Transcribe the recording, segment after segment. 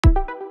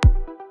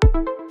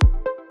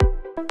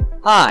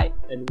Hi,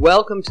 and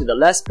welcome to the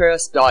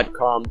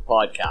LesParis.com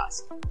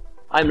podcast.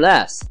 I'm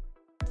Les.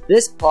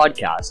 This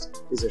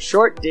podcast is a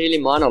short daily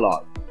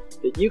monologue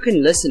that you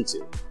can listen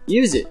to.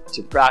 Use it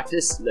to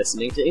practice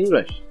listening to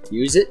English.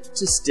 Use it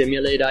to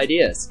stimulate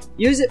ideas.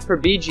 Use it for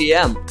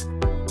BGM.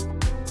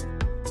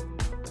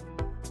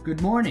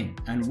 Good morning,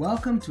 and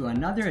welcome to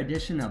another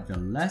edition of the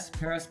Les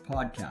Paris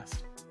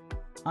podcast.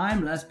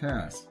 I'm Les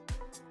Paris.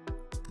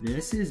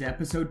 This is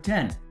episode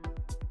 10.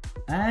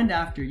 And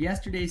after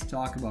yesterday's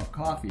talk about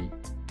coffee,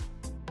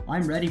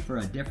 I'm ready for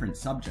a different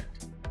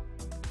subject.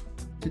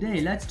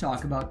 Today, let's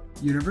talk about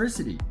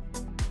university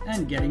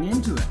and getting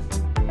into it.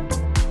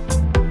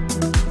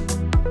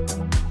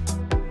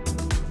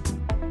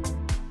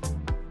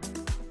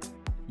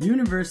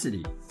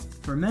 University.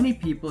 For many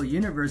people,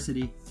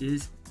 university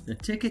is the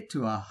ticket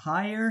to a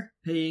higher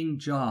paying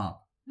job.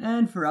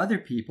 And for other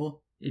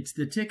people, it's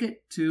the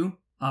ticket to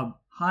a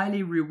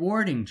highly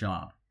rewarding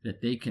job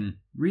that they can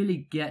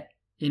really get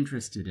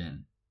interested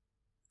in.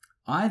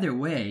 Either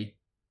way,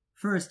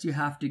 first you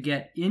have to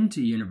get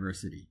into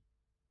university.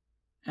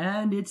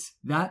 And it's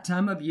that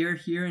time of year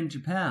here in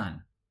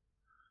Japan.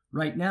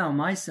 Right now,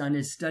 my son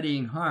is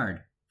studying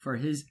hard for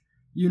his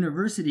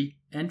university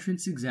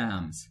entrance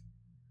exams.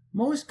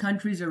 Most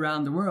countries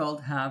around the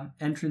world have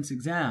entrance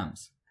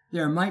exams.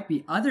 There might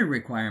be other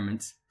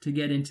requirements to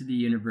get into the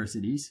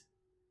universities.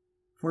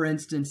 For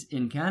instance,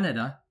 in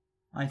Canada,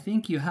 I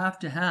think you have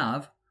to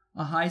have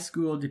a high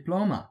school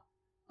diploma.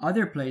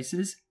 Other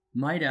places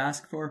might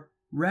ask for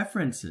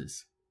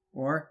references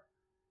or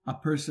a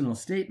personal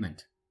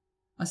statement.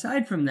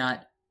 Aside from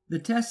that, the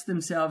tests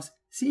themselves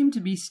seem to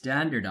be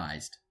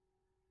standardized.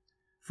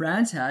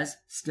 France has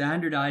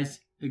standardized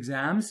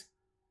exams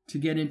to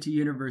get into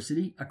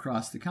university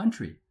across the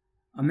country.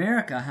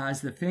 America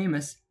has the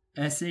famous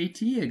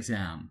SAT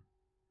exam.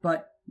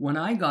 But when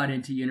I got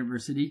into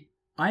university,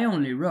 I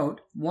only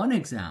wrote one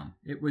exam.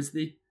 It was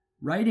the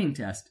writing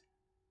test,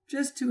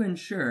 just to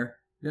ensure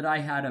that I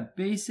had a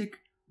basic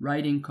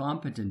writing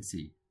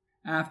competency.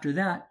 After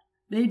that,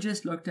 they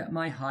just looked at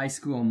my high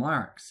school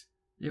marks.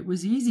 It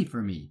was easy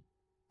for me.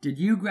 Did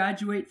you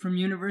graduate from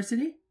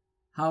university?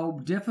 How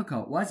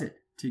difficult was it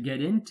to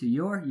get into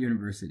your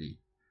university?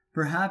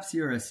 Perhaps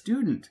you're a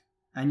student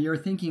and you're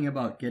thinking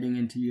about getting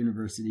into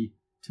university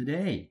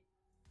today.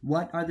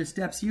 What are the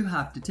steps you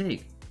have to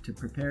take to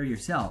prepare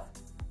yourself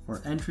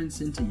for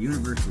entrance into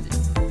university?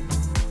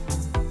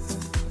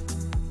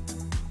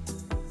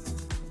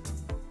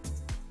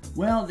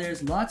 Well,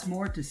 there's lots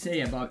more to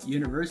say about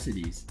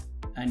universities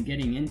and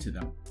getting into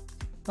them,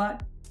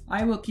 but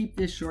I will keep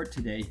this short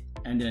today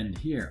and end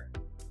here.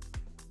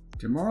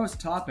 Tomorrow's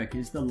topic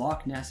is the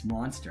Loch Ness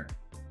Monster.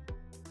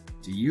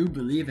 Do you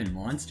believe in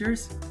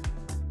monsters?